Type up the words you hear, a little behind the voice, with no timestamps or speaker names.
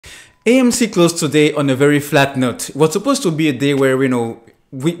AMC closed today on a very flat note. It was supposed to be a day where,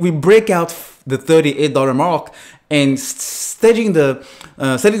 we break out the $38 mark and setting the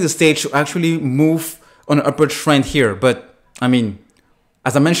stage to actually move on an upward trend here. But I mean,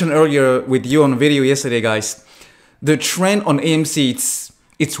 as I mentioned earlier with you on video yesterday, guys, the trend on AMC,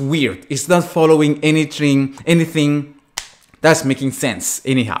 it's weird. It's not following anything that's making sense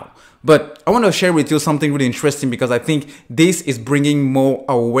anyhow. But I want to share with you something really interesting, because I think this is bringing more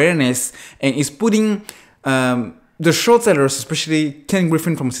awareness and is putting the short sellers, especially Ken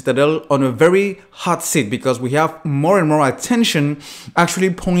Griffin from Citadel, on a very hot seat, because we have more and more attention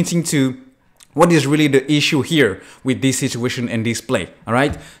actually pointing to what is really the issue here with this situation and this play. All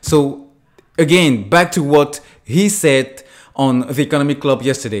right. So again, back to what he said on the Economic Club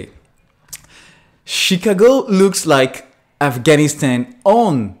yesterday. Chicago looks like Afghanistan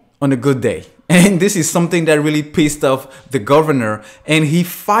on a good day. And this is something that really pissed off the governor, and he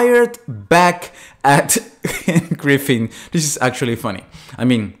fired back at Ken Griffin. This is actually funny. I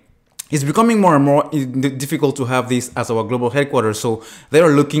mean, it's becoming more and more difficult to have this as our global headquarters. So they are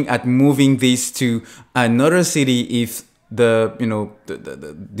looking at moving this to another city if the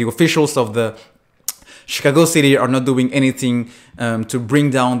officials of the Chicago city are not doing anything to bring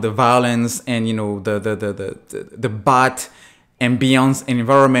down the violence and the bad ambience and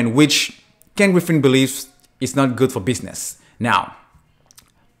environment, which Ken Griffin believes is not good for business. Now,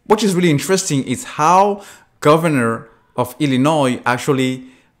 what is really interesting is how Governor of Illinois actually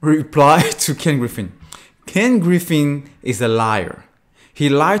replied to Ken Griffin. Ken Griffin is a liar. He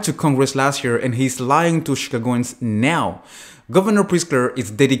lied to Congress last year, and he's lying to Chicagoans now. Governor Pritzker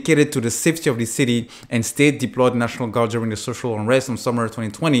is dedicated to the safety of the city and state deployed National Guard during the social unrest in summer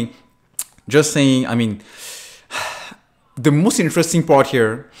 2020. Just saying, I mean, the most interesting part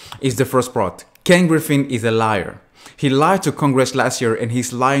here is the first part. Ken Griffin is a liar. He lied to Congress last year, and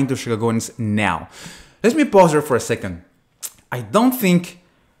he's lying to Chicagoans now. Let me pause there for a second. I don't think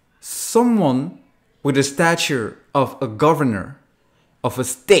someone with the stature of a governor of a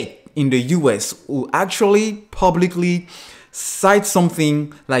state in the US will actually publicly cite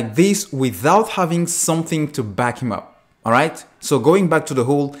something like this without having something to back him up. All right? So going back to the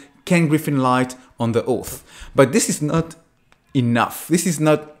whole Ken Griffin lied on the oath. But this is not enough. This is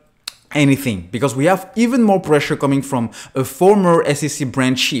not anything, because we have even more pressure coming from a former SEC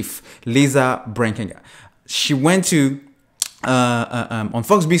brand chief, Lisa Brankenga. She went to on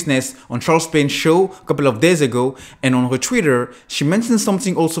Fox Business on Charles Payne's show a couple of days ago, and on her Twitter, she mentioned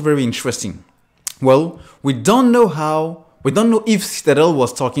something also very interesting. Well, we don't know if Citadel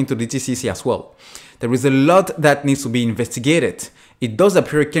was talking to the TCC as well. There is a lot that needs to be investigated. It does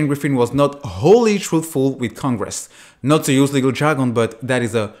appear Ken Griffin was not wholly truthful with Congress. Not to use legal jargon, but that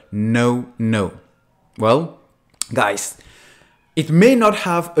is a no-no. Well, guys, it may not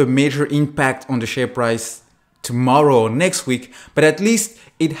have a major impact on the share price tomorrow or next week, but at least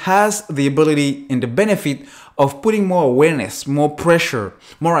it has the ability and the benefit of putting more awareness, more pressure,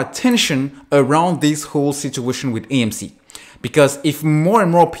 more attention around this whole situation with AMC. Because if more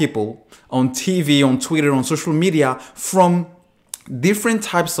and more people on TV, on Twitter, on social media from different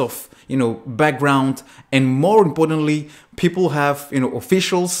types of background, and more importantly, people have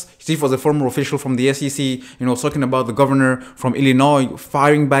officials. Steve was a former official from the SEC, talking about the governor from Illinois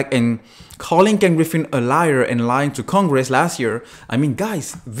firing back and calling Ken Griffin a liar and lying to Congress last year. I mean,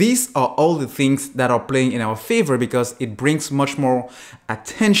 guys, these are all the things that are playing in our favor, because it brings much more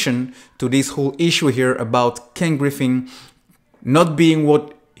attention to this whole issue here about Ken Griffin not being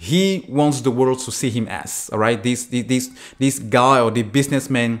what he wants the world to see him as. All right, this guy or the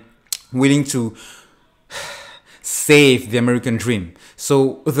businessman willing to save the American dream.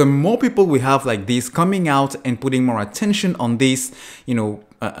 So the more people we have like this coming out and putting more attention on this,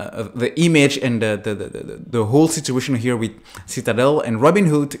 the image and the whole situation here with Citadel and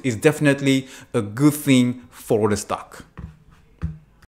Robinhood is definitely a good thing for the stock.